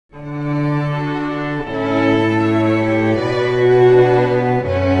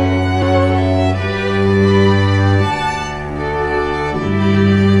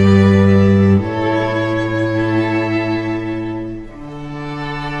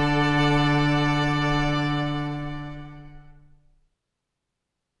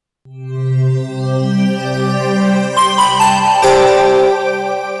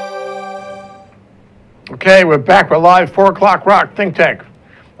Okay, we're back. We're live, 4 o'clock rock, ThinkTech,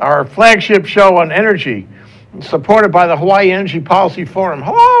 our flagship show on energy, supported by the Hawaii Energy Policy Forum.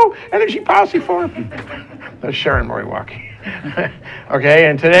 Hello, Energy Policy Forum. That's Sharon Moriwaki. Okay,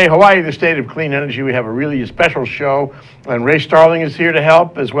 and today, Hawaii, the state of clean energy. We have a really special show, and Ray Starling is here to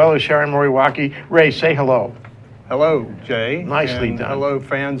help, as well as Sharon Moriwaki. Ray, say hello. Hello, Jay. Nicely done. Hello,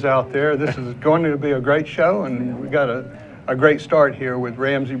 fans out there. This is going to be a great show, and we got a great start here with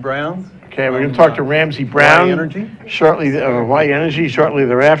Ramsey Brown. Okay, we're going to talk to Ramsey Brown Hawaii Energy. Shortly, Hawaii Energy, shortly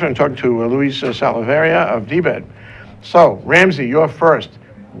thereafter, and talk to Luis Salaveria of DBEDT. So, Ramsey, you're first.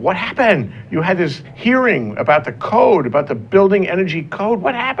 What happened? You had this hearing about the code, about the building energy code.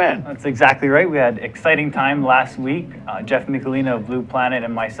 What happened? That's exactly right. We had exciting time last week. Jeff Michelina of Blue Planet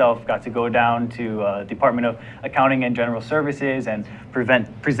and myself got to go down to Department of Accounting and General Services and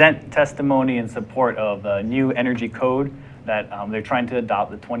present testimony in support of the new energy code that they're trying to adopt,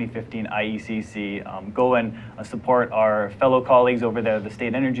 the 2015 IECC, go and support our fellow colleagues over there at the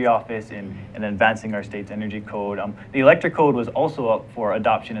State Energy Office in advancing our state's energy code. The electric code was also up for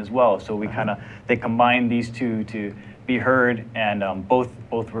adoption as well, so we they combined these two to be heard, and both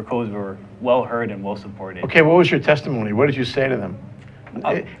codes were well heard and well supported. Okay, what was your testimony? What did you say to them?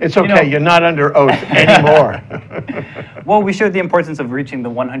 It's okay, you're not under oath anymore. Well, we showed the importance of reaching the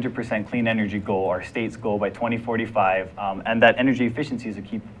 100% clean energy goal, our state's goal, by 2045, and that energy efficiency is a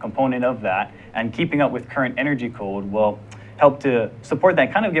key component of that. And keeping up with current energy code will help to support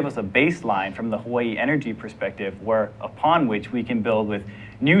that, kind of give us a baseline from the Hawaii energy perspective, upon which we can build with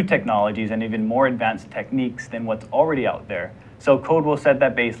new technologies and even more advanced techniques than what's already out there. So code will set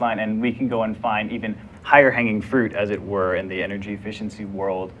that baseline, and we can go and find even higher hanging fruit, as it were, in the energy efficiency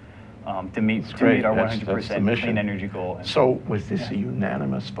world to meet our 100% clean energy goal. So was this a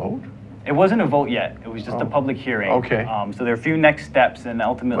unanimous vote? It wasn't a vote yet. It was just a public hearing. Okay. So there are a few next steps, and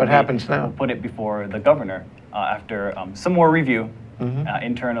ultimately what happens now? We'll put it before the governor after some more review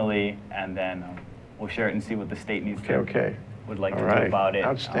internally, and then we'll share it and see what the state needs would like to do about it.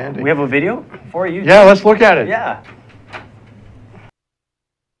 Outstanding. We have a video for you. Yeah, let's look at it. Yeah.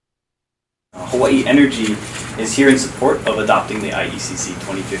 Hawaii Energy is here in support of adopting the IECC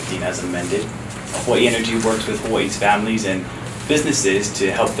 2015 as amended. Hawaii Energy works with Hawaii's families and businesses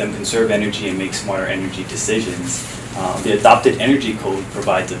to help them conserve energy and make smarter energy decisions. The adopted energy code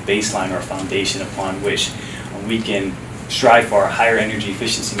provides a baseline or foundation upon which we can strive for higher energy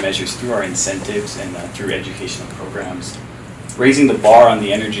efficiency measures through our incentives and through educational programs. Raising the bar on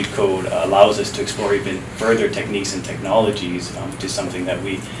the energy code allows us to explore even further techniques and technologies, which is something that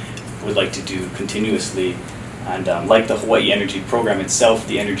we would like to do continuously. And like the Hawaii Energy Program itself,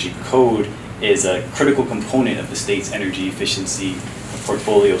 the Energy Code is a critical component of the state's energy efficiency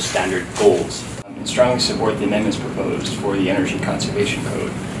portfolio standard goals. And strongly support the amendments proposed for the Energy Conservation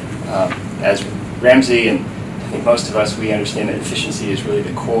Code. As Ramsey and I think most of us, we understand that efficiency is really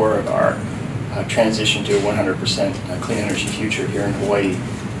the core of our transition to a 100% clean energy future here in Hawaii.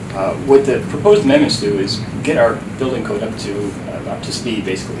 What the proposed amendments do is get our building code up to speed,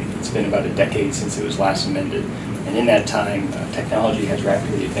 basically. It's been about a decade since it was last amended, and in that time, technology has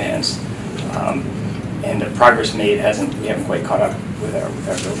rapidly advanced, and the progress made we haven't quite caught up with our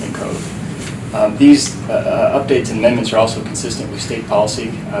building code. These updates and amendments are also consistent with state policy,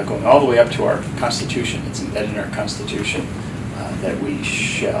 going all the way up to our Constitution. It's embedded in our Constitution that we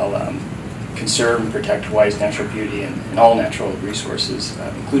shall conserve and protect Hawaii's natural beauty and all natural resources,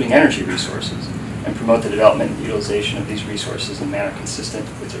 including energy resources, and promote the development and utilization of these resources in a manner consistent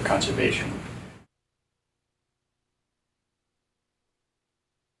with their conservation.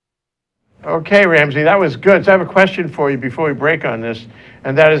 Okay, Ramsey, that was good. So I have a question for you before we break on this,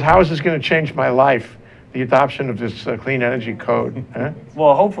 and that is, how is this going to change my life, the adoption of this clean energy code?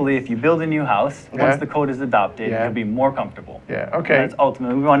 Well, hopefully, if you build a new house, once the code is adopted, you'll be more comfortable. Yeah, okay. That's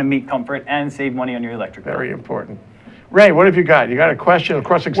ultimately, we want to meet comfort and save money on your electric bill. Very important. Ray, what have you got? You got a question, a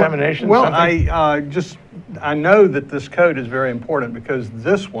cross-examination? Well, I know that this code is very important because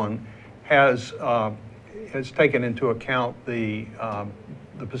this one has taken into account the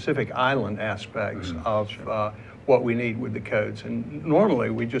Pacific Island aspects of what we need with the codes. And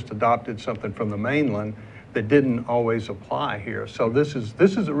normally we just adopted something from the mainland that didn't always apply here. So this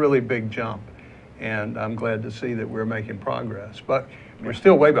is a really big jump, and I'm glad to see that we're making progress. But we're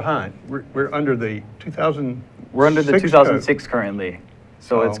still way behind. We're under the 2006 We're under the 2006 code. currently.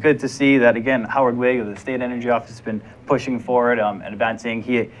 So it's good to see that, again, Howard Wigg of the State Energy Office has been pushing forward and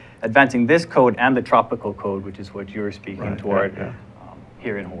advancing this code and the tropical code, which is what you're speaking toward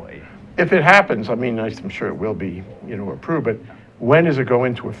here in Hawaii. If it happens, I mean, I'm sure it will be, approved, but when does it go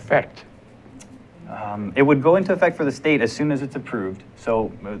into effect? It would go into effect for the state as soon as it's approved.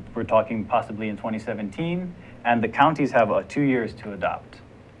 So we're talking possibly in 2017, and the counties have 2 years to adopt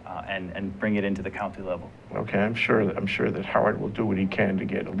and bring it into the county level. Okay, I'm sure that Howard will do what he can to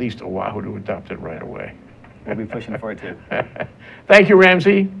get at least Oahu to adopt it right away. We'll be pushing for it too. Thank you,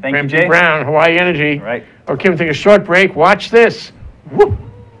 Ramsey. Thank you, Ramsey Jay. Brown, Hawaii Energy. Right. Okay, we'll take a short break. Watch this. Whoop.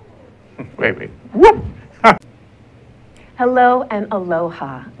 Wait. Whoop. Hello and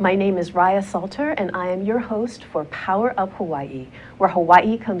aloha. My name is Raya Salter, and I am your host for Power Up Hawaii, where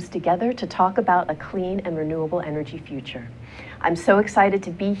Hawaii comes together to talk about a clean and renewable energy future. I'm so excited to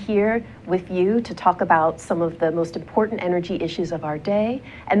be here with you to talk about some of the most important energy issues of our day,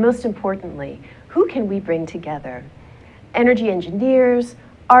 and most importantly, who can we bring together? Energy engineers,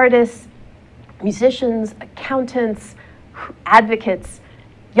 artists, musicians, accountants, advocates,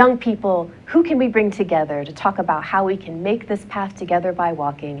 young people, who can we bring together to talk about how we can make this path together by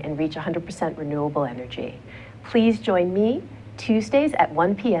walking and reach 100% renewable energy? Please join me Tuesdays at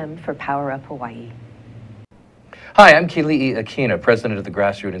 1 p.m. for Power Up Hawaii. Hi, I'm Keli'i Akina, president of the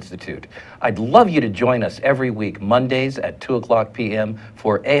Grassroots Institute. I'd love you to join us every week, Mondays at 2:00 p.m.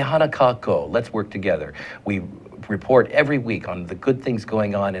 for E Hanakako. Let's work together. We report every week on the good things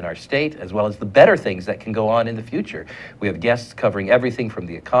going on in our state, as well as the better things that can go on in the future. We have guests covering everything from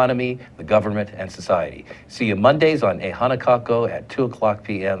the economy, the government, and society. See you Mondays on E Hanakako at 2:00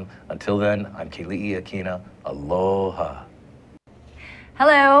 p.m. Until then, I'm Keli'i Akina. Aloha.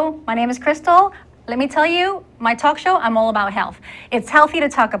 Hello, my name is Crystal. Let me tell you, my talk show, I'm all about health. It's healthy to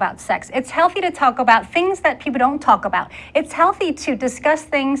talk about sex. It's healthy to talk about things that people don't talk about. It's healthy to discuss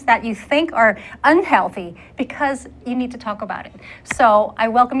things that you think are unhealthy because you need to talk about it. So I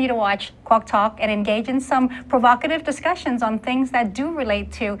welcome you to watch Quack Talk and engage in some provocative discussions on things that do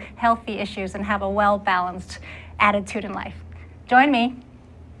relate to healthy issues and have a well-balanced attitude in life. Join me.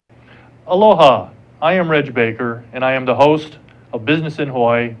 Aloha, I am Reg Baker, and I am the host of Business in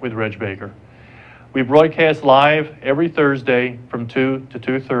Hawaii with Reg Baker. We broadcast live every Thursday from 2 to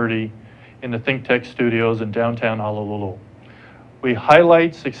 2:30 in the ThinkTech studios in downtown Honolulu. We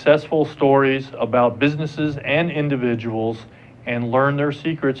highlight successful stories about businesses and individuals and learn their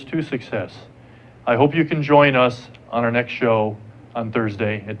secrets to success. I hope you can join us on our next show on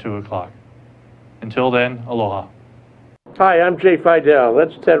Thursday at 2 o'clock. Until then, aloha. Hi, I'm Jay Fidel.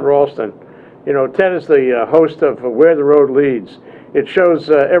 That's Ted Ralston. You know, Ted is the host of Where the Road Leads. It shows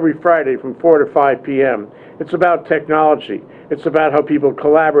every Friday from 4 to 5 p.m. It's about technology. It's about how people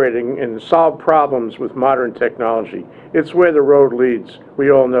collaborating and solve problems with modern technology. It's where the road leads. We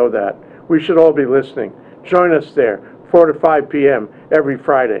all know that. We should all be listening. Join us there, 4 to 5 p.m. every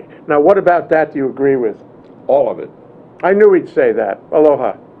Friday. Now, what about that do you agree with? All of it. I knew he'd say that.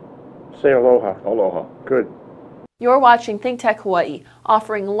 Aloha. Say aloha. Aloha. Good. You're watching ThinkTech Hawaii,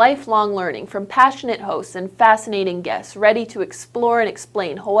 offering lifelong learning from passionate hosts and fascinating guests ready to explore and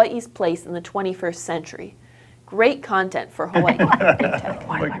explain Hawaii's place in the 21st century. Great content for Hawaii.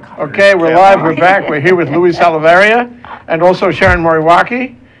 Okay, we're live. We're back. We're here with Louis Salaveria and also Sharon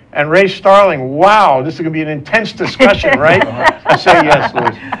Moriwaki and Ray Starling. Wow, this is going to be an intense discussion, right? Say yes,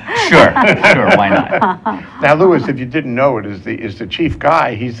 Louis. Sure, why not? Now, Louis, if you didn't know it, is the chief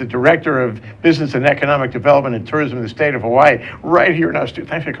guy. He's the director of business and economic development and tourism in the state of Hawaii, right here in our studio.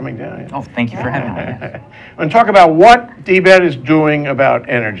 Thanks for coming down. Oh, thank you for having me. Yes. I'm going to talk about what DBEDT is doing about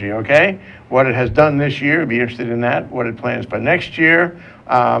energy, okay? What it has done this year, be interested in that, what it plans for next year,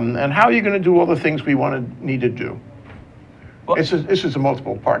 and how you're going to do all the things we need to do. Well, this is a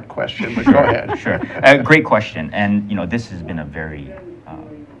multiple part question, but go ahead. Sure, great question. And you know, this has been a very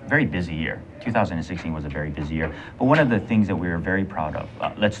busy year. 2016 was a very busy year. But one of the things that we were very proud of,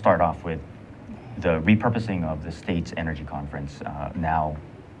 let's start off with the repurposing of the state's energy conference, now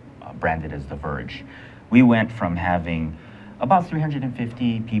branded as The Verge. We went from having about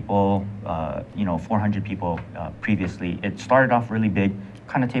 350 people, 400 people previously. It started off really big,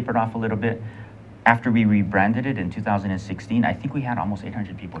 kind of tapered off a little bit. After we rebranded it in 2016, I think we had almost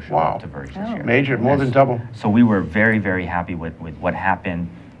 800 people show up to Verge this year. Major, more than double. So we were very, very happy with what happened.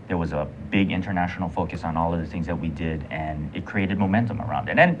 There was a big international focus on all of the things that we did, and it created momentum around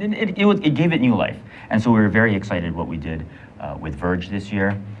it. And it gave it new life. And so we were very excited what we did with Verge this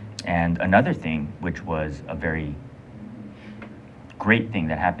year. And another thing, which was a very great thing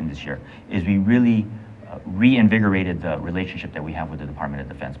that happened this year, is we really reinvigorated the relationship that we have with the Department of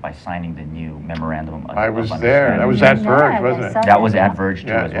Defense by signing the new memorandum of I was there. That was at Verge, wasn't it? That was at Verge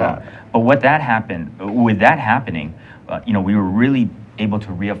too as well. But with that happening, we were really able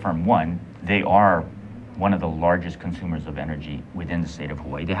to reaffirm, one, they are one of the largest consumers of energy within the state of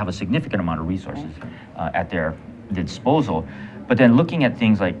Hawaii. They have a significant amount of resources at their disposal. But then looking at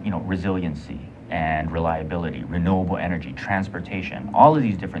things like resiliency and reliability, renewable energy, transportation, all of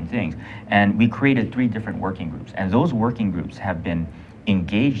these different things. And we created 3 different working groups. And those working groups have been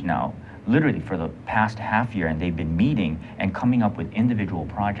engaged now literally for the past half year, and they've been meeting and coming up with individual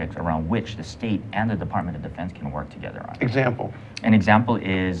projects around which the state and the Department of Defense can work together on. Example? An example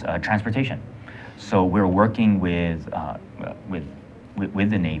is transportation. So we're working with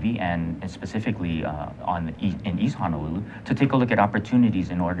the Navy and specifically in East Honolulu to take a look at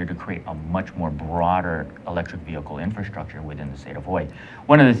opportunities in order to create a much more broader electric vehicle infrastructure within the state of Hawaii.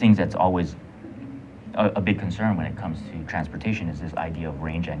 One of the things that's always a big concern when it comes to transportation is this idea of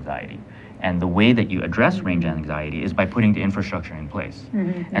range anxiety. And the way that you address range anxiety is by putting the infrastructure in place.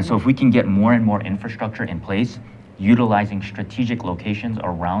 And so if we can get more and more infrastructure in place, utilizing strategic locations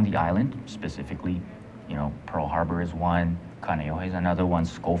around the island, specifically, you know, Pearl Harbor is one, Kaneohe is another one,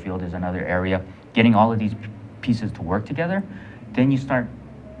 Schofield is another area, getting all of these pieces to work together, then you start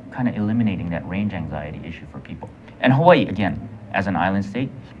kind of eliminating that range anxiety issue for people. And Hawaii, again, as an island state,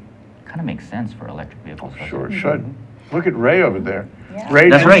 kind of makes sense for electric vehicles. Sure, it should. Look at Ray over there. Yeah. Ray,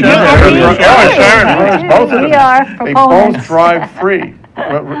 That's right. Sharon, both of We them. are They proponents. both drive free.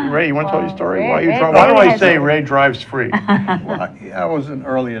 Ray, you want to tell your story? Ray- Why Ray do I has say a- Ray drives free? Well, I was an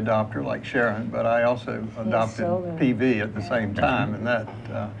early adopter like Sharon, but I also adopted solar. PV at the same time, and that,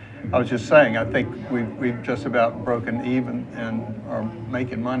 I was just saying, I think we've just about broken even and are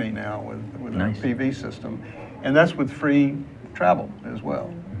making money now with Nice. our PV system. And that's with free travel as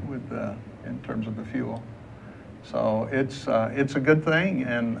well, with, in terms of the fuel. So it's a good thing,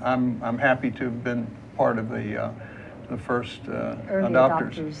 and I'm happy to have been part of the first Early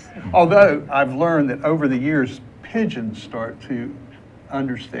adopters. Although I've learned that over the years, pigeons start to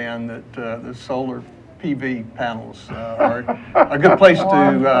understand that the solar PV panels are a good place to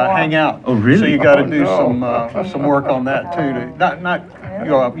hang out. Oh, really? So you got to do no. some work on that too. Not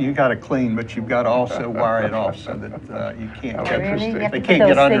you got to clean, but you've got to also wire it off so that you can't get Really? You have they to can't put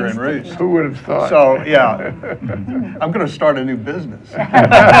get those under things in roofs. Who would have thought? So yeah, I'm going to start a new business.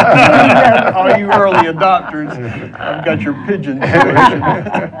 All you early adopters, I've got your pigeon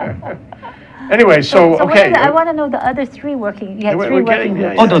solution. Anyway, so what okay. are I want to know the other 3 working. You had We're 3 getting working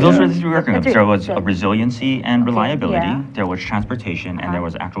there, groups. Oh, no, those Yeah. were the 3 working groups. The There was three, good. resiliency and reliability, yeah. there was transportation, and there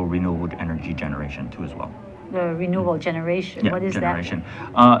was actual renewable energy generation too as well. The renewable generation. Yeah, What is generation.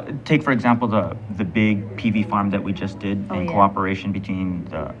 Take, for example, the big PV farm that we just did Oh, in yeah. cooperation between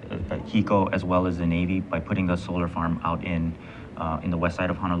the HECO as well as the Navy by putting the solar farm out in the west side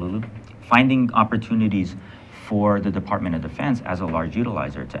of Honolulu. Finding opportunities for the Department of Defense as a large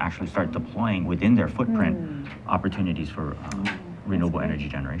utilizer to actually start deploying within their footprint opportunities for renewable energy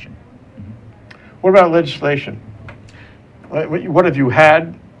generation. What about legislation? What have you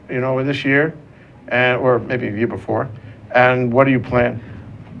had, this year, or maybe a year before, and what do you plan?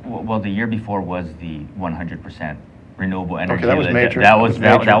 Well, the year before was the 100% renewable energy. Okay, that was major. That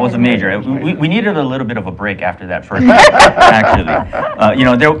was a major. We needed a little bit of a break after that first year, actually.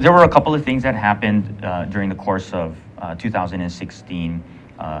 There were a couple of things that happened during the course of 2016.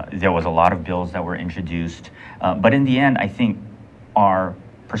 There was a lot of bills that were introduced, but in the end, I think our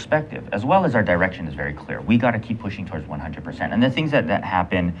perspective, as well as our direction, is very clear. We got to keep pushing towards 100%. And the things that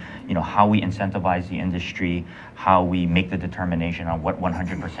happen, how we incentivize the industry, how we make the determination on what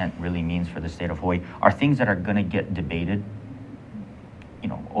 100% really means for the state of Hawaii, are things that are going to get debated,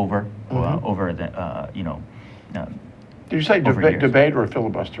 over the, Did you say over years. debate or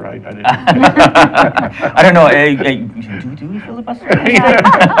filibuster? I didn't. I don't know. Do we filibuster?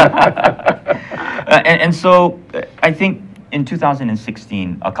 And so I think in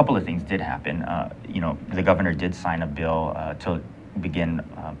 2016, a couple of things did happen. The governor did sign a bill to begin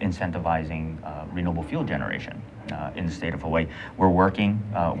incentivizing renewable fuel generation in the state of Hawaii. We're working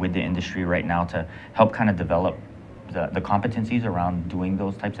with the industry right now to help kind of develop the competencies around doing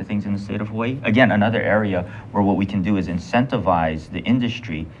those types of things in the state of Hawaii. Again, another area where what we can do is incentivize the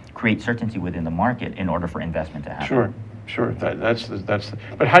industry, create certainty within the market in order for investment to happen. Sure.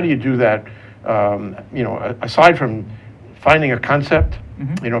 But how do you do that? Aside from finding a concept,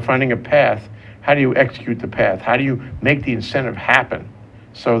 finding a path, how do you execute the path? How do you make the incentive happen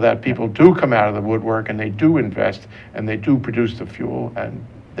so that people do come out of the woodwork and they do invest and they do produce the fuel and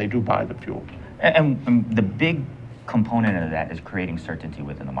they do buy the fuel? And the big component of that is creating certainty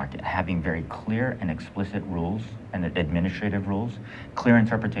within the market, having very clear and explicit rules and administrative rules, clear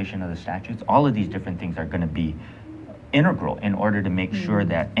interpretation of the statutes. All of these different things are going to be integral in order to make sure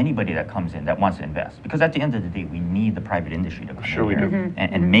that anybody that comes in that wants to invest, because at the end of the day, we need the private industry to come in here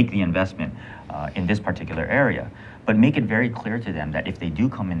and make the investment in this particular area. But make it very clear to them that if they do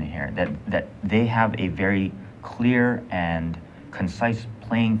come in here, that they have a very clear and concise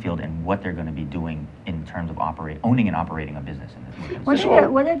playing field in what they're going to be doing in terms of owning and operating a business in this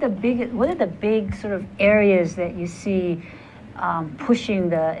movement. What are the big sort of areas that you see pushing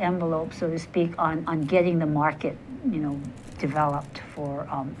the envelope, so to speak, on getting the market, developed for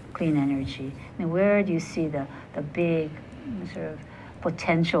clean energy? I mean, where do you see the big sort of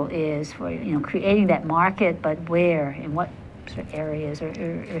potential is for creating that market, but where, in what sort of areas, or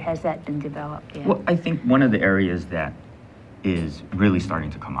has that been developed yet? Well, I think one of the areas that is really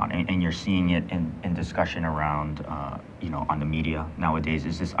starting to come out, and you're seeing it in discussion around, on the media nowadays,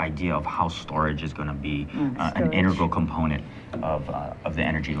 is this idea of how storage is going to be an integral component of the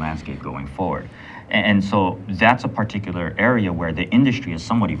energy landscape going forward. And so that's a particular area where the industry is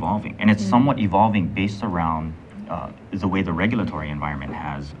somewhat evolving, and it's somewhat evolving based around the way the regulatory environment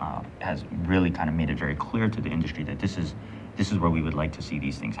has really kind of made it very clear to the industry that this is where we would like to see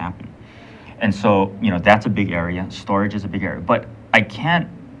these things happen. And so, that's a big area. Storage is a big area. But I can't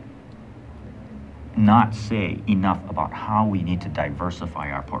not say enough about how we need to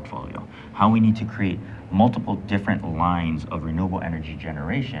diversify our portfolio, how we need to create multiple different lines of renewable energy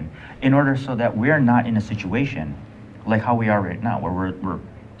generation in order so that we're not in a situation like how we are right now, where we're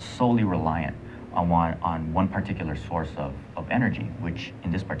solely reliant on one particular source of energy, which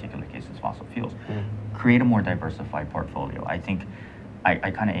in this particular case is fossil fuels. Create a more diversified portfolio. I think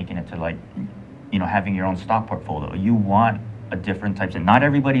I kind of akin it to having your own stock portfolio. You want a different types, and not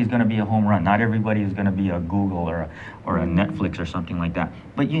everybody is going to be a home run. Not everybody is going to be a Google or a Netflix or something like that.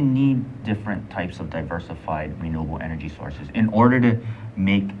 But you need different types of diversified renewable energy sources in order to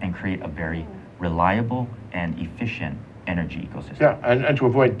make and create a very reliable and efficient energy ecosystem. Yeah, and to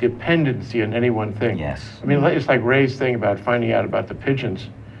avoid dependency on any one thing. Yes. I mean, it's like Ray's thing about finding out about the pigeons,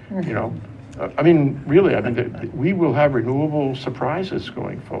 we will have renewable surprises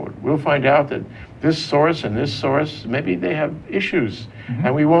going forward. We'll find out that this source and this source, maybe they have issues,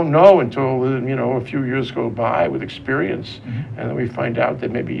 and we won't know until, a few years go by with experience, and then we find out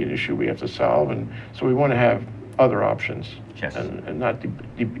that maybe an issue we have to solve, and so we want to have other options, yes, and not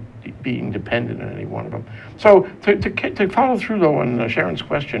being dependent on any one of them. So to follow through, though, on Sharon's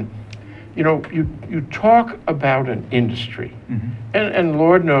question, you talk about an industry, and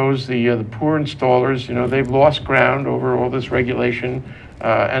Lord knows the poor installers, they've lost ground over all this regulation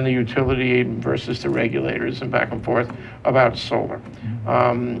and the utility versus the regulators and back and forth about solar.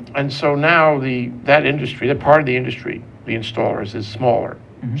 And so now that industry, that part of the industry, the installers, is smaller,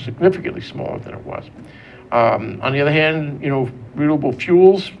 significantly smaller than it was. On the other hand, renewable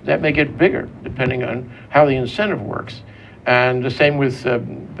fuels, that may get bigger depending on how the incentive works. And the same with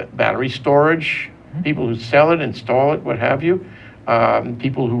battery storage, people who sell it, install it, what have you,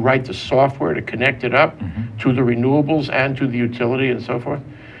 people who write the software to connect it up to the renewables and to the utility and so forth.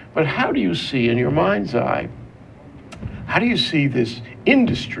 But how do you see, in your mind's eye, how do you see this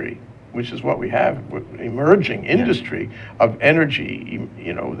industry, which is what we have, emerging industry of energy,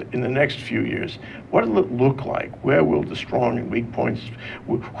 in the next few years? What will it look like? Where will the strong and weak points,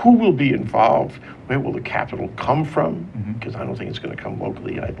 who will be involved? Where will the capital come from? Because I don't think it's going to come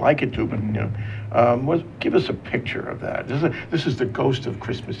locally. I'd like it to, but give us a picture of that. This is the ghost of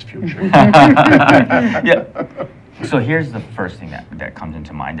Christmas future. Yeah. So here's the first thing that comes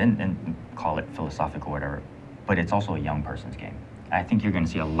into mind, and call it philosophical or whatever, but it's also a young person's game. I think you're going to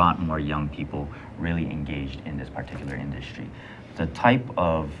see a lot more young people really engaged in this particular industry. The type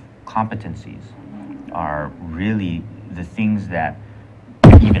of competencies are really the things that,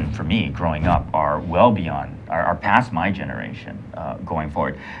 even for me growing up, are well beyond, are past my generation going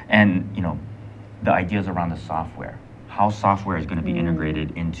forward. And the ideas around the software, how software is going to be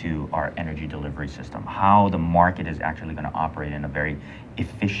integrated into our energy delivery system, how the market is actually going to operate in a very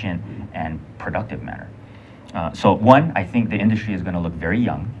efficient and productive manner. So one, I think the industry is going to look very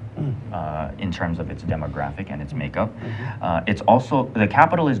young in terms of its demographic and its makeup. It's also, the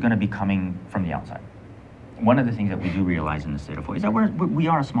capital is going to be coming from the outside. One of the things that we do realize in the state of Hawaii is that we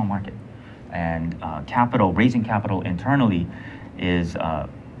are a small market. And raising capital internally is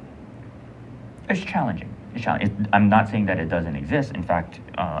challenging. I'm not saying that it doesn't exist. In fact,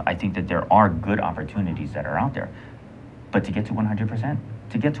 I think that there are good opportunities that are out there. But to get to 100%,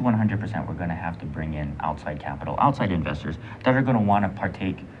 we're going to have to bring in outside capital, outside investors that are going to want to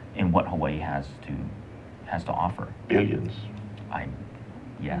partake in what Hawaii has to offer. Billions.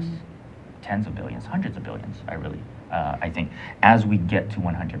 Yes, tens of billions, hundreds of billions. I think as we get to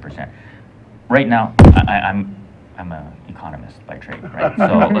 100%. Right now, I'm an economist by trade,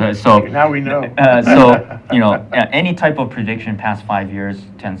 right? So now we know. Any type of prediction past 5 years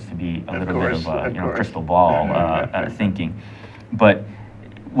tends to be a little bit of crystal ball thinking. But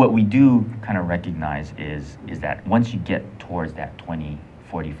what we do kind of recognize is that once you get towards that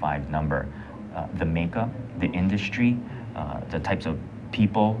 2045 number, the makeup, the industry, the types of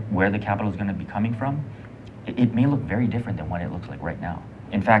people, where the capital is going to be coming from, it may look very different than what it looks like right now.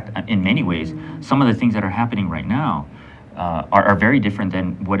 In fact, in many ways, some of the things that are happening right now are very different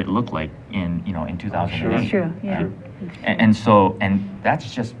than what it looked like in 2008. Sure, yeah. And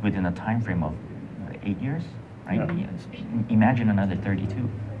that's just within a time frame of 8 years, right? Yeah. Imagine another 32.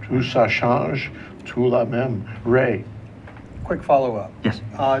 Tout ça change, tout la même. Ray. Quick follow-up. Yes.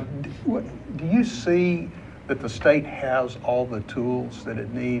 Do you see that the state has all the tools that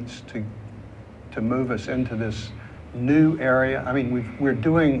it needs to move us into this new area? I mean, we're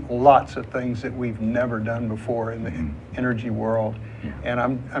doing lots of things that we've never done before in the energy world. Yeah. And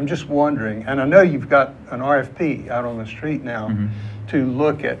I'm just wondering, and I know you've got an RFP out on the street now to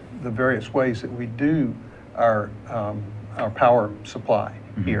look at the various ways that we do our power supply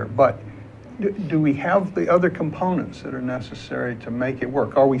here, but do we have the other components that are necessary to make it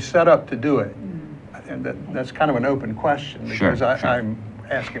work? Are we set up to do it? And that's kind of an open question, because Sure. I'm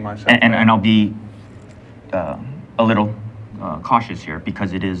asking myself and I'll be a little cautious here,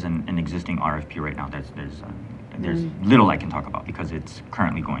 because it is an existing RFP right now. There's little I can talk about because it's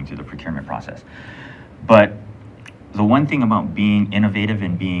currently going through the procurement process. But the one thing about being innovative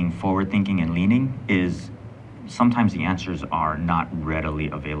and being forward-thinking and leaning is sometimes the answers are not readily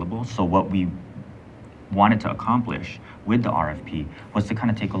available. So what we wanted to accomplish with the RFP was to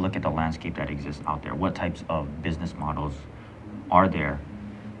kind of take a look at the landscape that exists out there. What types of business models are there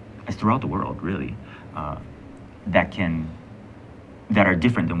throughout the world, really, that are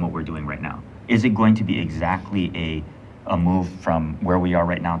different than what we're doing right now? Is it going to be exactly a move from where we are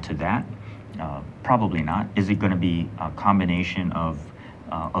right now to that? Probably not. Is it going to be a combination of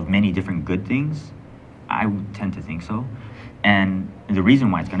many different good things? I would tend to think so. And the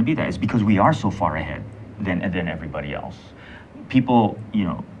reason why it's going to be that is because we are so far ahead than everybody else. People,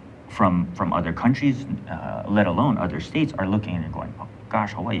 from other countries, let alone other states, are looking and going, oh,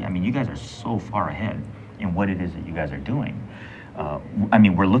 gosh, Hawaii, I mean, you guys are so far ahead in what it is that you guys are doing. I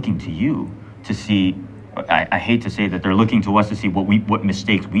mean, we're looking to you to see, I hate to say that they're looking to us to see what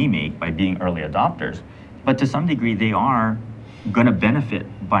mistakes we make by being early adopters, but to some degree they are going to benefit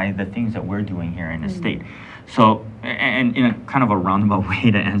by the things that we're doing here in the state. So, and in a kind of a roundabout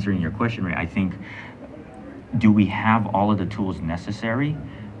way to answering your question, Ray, I think, do we have all of the tools necessary?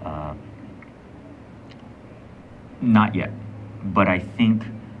 Not yet, but I think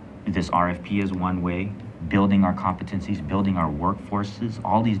this RFP is one way. Building our competencies, building our workforces,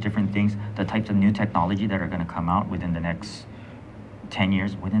 all these different things, the types of new technology that are going to come out within the next 10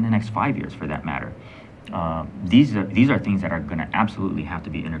 years, within the next 5 years for that matter. These are things that are going to absolutely have to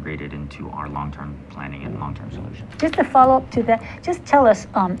be integrated into our long-term planning and long-term solutions. Just to follow up to that, just tell us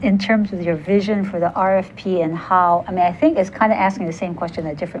in terms of your vision for the RFP and how, I mean, I think it's kind of asking the same question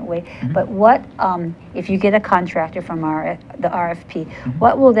in a different way, but what, if you get a contractor from the RFP,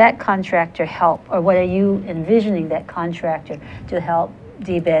 what will that contractor help, or what are you envisioning that contractor to help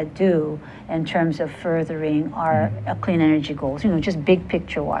DBED do in terms of furthering our clean energy goals? Just big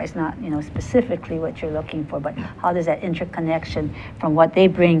picture wise, not specifically what you're looking for, but how does that interconnection from what they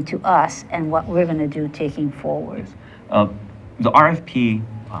bring to us and what we're going to do taking forward? The RFP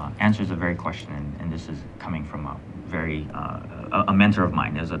answers a very question, and this is coming from a mentor of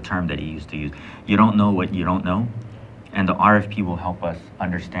mine. There's a term that he used to use. You don't know what you don't know, and the RFP will help us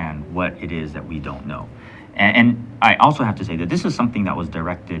understand what it is that we don't know. And I also have to say that this is something that was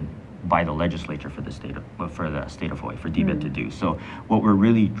directed by the legislature for the state of Hawaii, for DBED to do. So what we're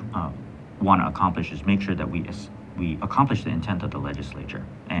really want to accomplish is make sure that we accomplish the intent of the legislature.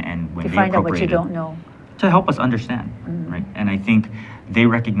 And when to they find out what you incorporated, don't know. to help us understand, right? And I think they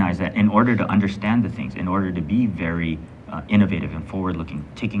recognize that in order to understand the things, in order to be very innovative and forward-looking,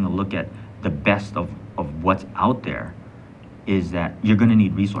 taking a look at the best of what's out there, is that you're going to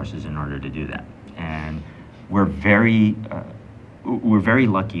need resources in order to do that. And we're very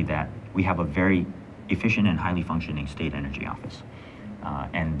lucky that we have a very efficient and highly functioning state energy office,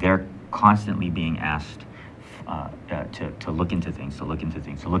 and they're constantly being asked to look into things, to look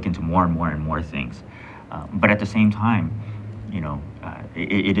into more and more things. But at the same time,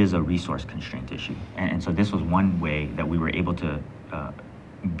 it is a resource constraint issue, and so this was one way that we were able to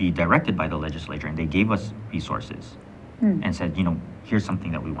be directed by the legislature, and they gave us resources and said, here's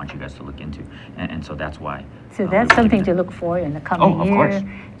something that we want you guys to look into, and so that's why. So that's something to look for in the coming year,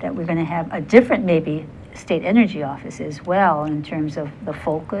 that we're going to have a different maybe state energy office as well in terms of the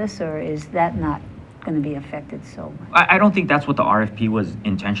focus, or is that not going to be affected so much? I don't think that's what the RFP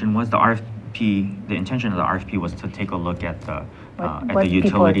intention was. The intention of the RFP was to take a look at the at what the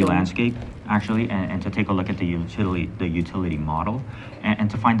people are utility doing. landscape, actually, and to take a look at the utility model, and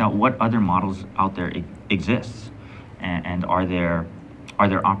to find out what other models out there exists, and are there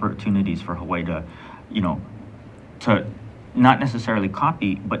opportunities for Hawaii to, to not necessarily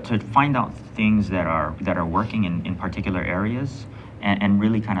copy, but to find out things that are working in particular areas, and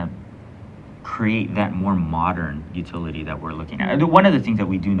really kind of create that more modern utility that we're looking at. One of the things that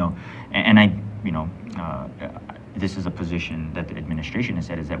we do know, and this is a position that the administration has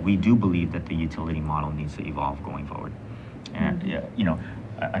said, is that we do believe that the utility model needs to evolve going forward. And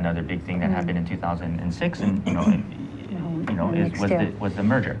another big thing that happened in 2006, and was the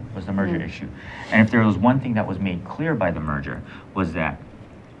merger issue. And if there was one thing that was made clear by the merger, was that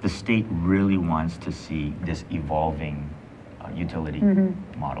the state really wants to see this evolving utility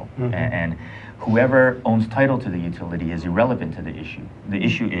model. And whoever owns title to the utility is irrelevant to the issue. The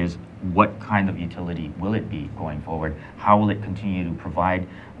issue is, what kind of utility will it be going forward? How will it continue to provide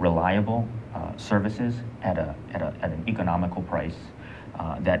reliable services at an economical price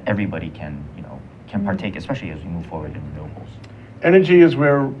that everybody can partake, especially as we move forward in renewables? Energy is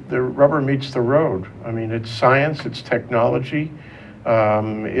where the rubber meets the road. I mean, it's science, it's technology,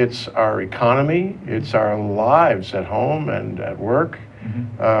 it's our economy, it's our lives at home and at work.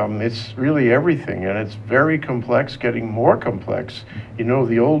 It's really everything, and it's very complex, getting more complex.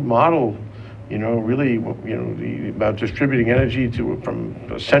 The old model, really, about distributing energy from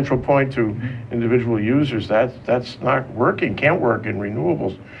a central point to individual users, that's not working, can't work in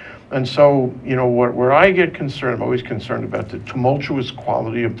renewables. And so, where I get concerned, I'm always concerned about the tumultuous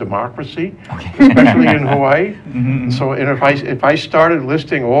quality of democracy, especially in Hawaii. So, and if I started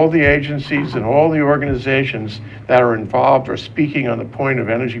listing all the agencies and all the organizations that are involved or speaking on the point of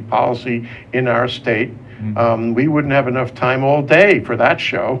energy policy in our state, we wouldn't have enough time all day for that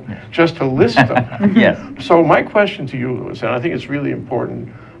show just to list them. Yes. So my question to you, Louis, and I think it's really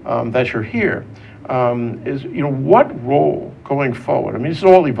important that you're here, is what role going forward? I mean, it's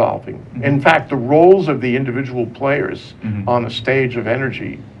all evolving. In fact, the roles of the individual players on the stage of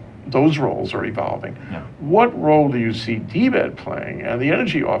energy, those roles are evolving. What role do you see DBEDT playing and the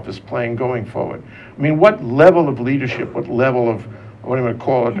Energy Office playing going forward? I mean, what level of leadership, what level of, what do you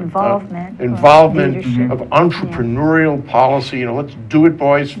call it? Involvement of entrepreneurial policy. Let's do it,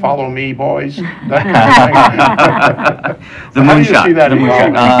 boys. Follow me, boys. That kind of thing. The How do you moonshot. see that The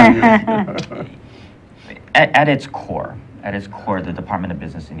evolving? At its core, the Department of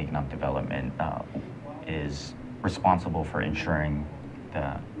Business and Economic Development is responsible for ensuring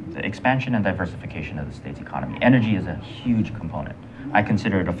the expansion and diversification of the state's economy. Energy is a huge component. I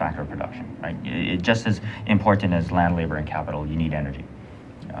consider it a factor of production, right? It's just as important as land, labor, and capital. You need energy.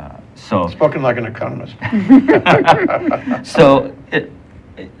 Spoken like an economist.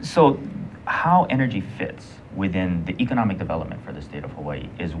 So how energy fits within the economic development for the state of Hawaii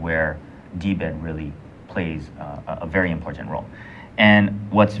is where DBEDT really plays a very important role.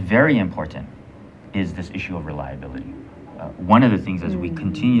 And what's very important is this issue of reliability. One of the things as we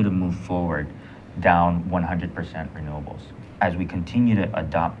continue to move forward down 100% renewables, as we continue to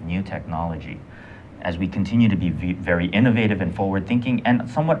adopt new technology, as we continue to be very innovative and forward-thinking and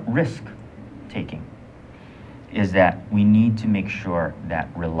somewhat risk-taking, is that we need to make sure that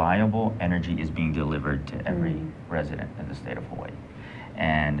reliable energy is being delivered to every resident in the state of Hawaii.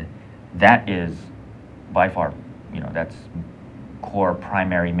 And that is by far, that's core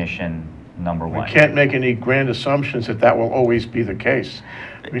primary mission number one. We can't make any grand assumptions that will always be the case.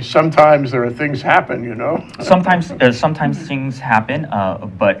 I mean, sometimes there are things happen, Sometimes things happen,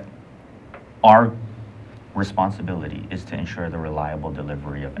 but our responsibility is to ensure the reliable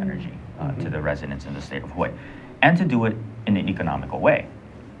delivery of energy to the residents in the state of Hawaii, and to do it in an economical way.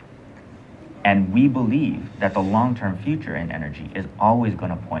 And we believe that the long-term future in energy is always going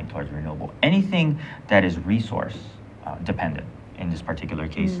to point towards renewable. Anything that is resource dependent, in this particular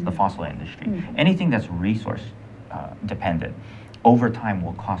case, the fossil industry, anything that's resource dependent, over time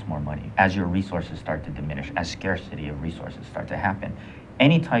will cost more money as your resources start to diminish, as scarcity of resources start to happen.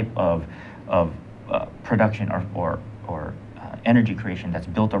 Any type of production or energy creation that's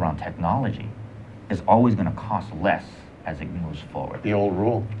built around technology is always going to cost less as it moves forward. The old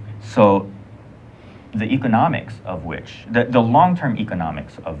rule. So the economics of which, the long-term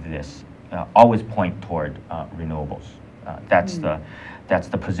economics of this always point toward renewables. That's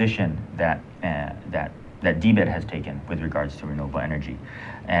the position that DBEDT has taken with regards to renewable energy.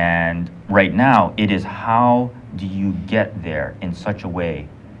 And right now, it is how do you get there in such a way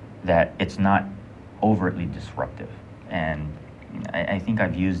that it's not overtly disruptive. And I think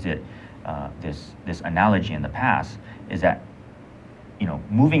I've used it, this analogy in the past, is that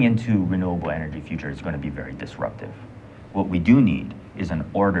moving into renewable energy future is going to be very disruptive. What we do need is an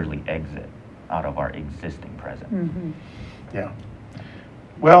orderly exit out of our existing present. Mm-hmm. Yeah.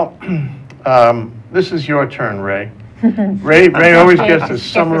 Well, this is your turn, Ray. Ray always gets to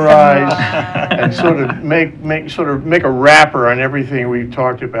summarize and sort of make a wrapper on everything we've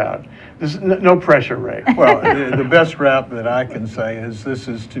talked about. This is no pressure, Ray. Well, the best wrap that I can say is this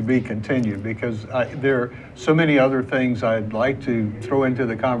is to be continued, because there are so many other things I'd like to throw into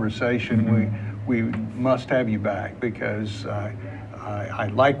the conversation. We must have you back, because I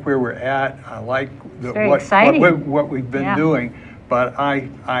like where we're at. I like what we've been doing. But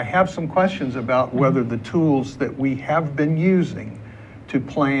I have some questions about whether the tools that we have been using to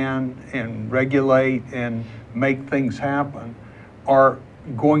plan and regulate and make things happen are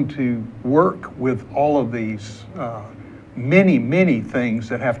going to work with all of these many things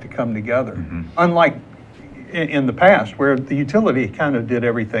that have to come together. Unlike in the past, where the utility kind of did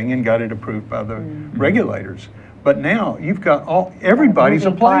everything and got it approved by the regulators. But now you've got everybody's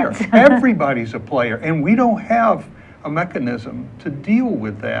a player. Everybody's a player, and we don't have a mechanism to deal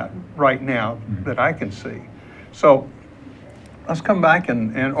with that right now that I can see. So let's come back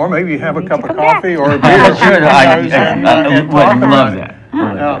and or maybe have a cup of coffee or a beer. Sure, I would love that.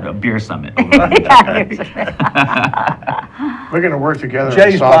 A beer summit. We're going to work together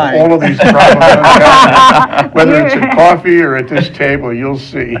Jay's to solve buying. all of these problems. Whether it's at coffee or at this table, you'll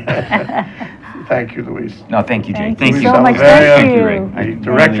see. Thank you, Luis. No, thank you, Jay. Thank you you so much. Salaveria, Thank you. Ray. the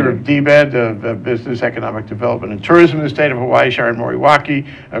Director of DBEDT of Business, Economic Development and Tourism in the state of Hawaii, Sharon Moriwaki,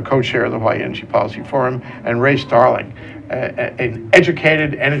 co-chair of the Hawaii Energy Policy Forum, and Ray Starling, an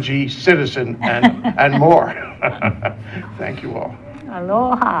educated energy citizen and more. Thank you all.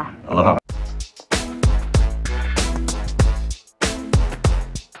 Aloha. Aloha.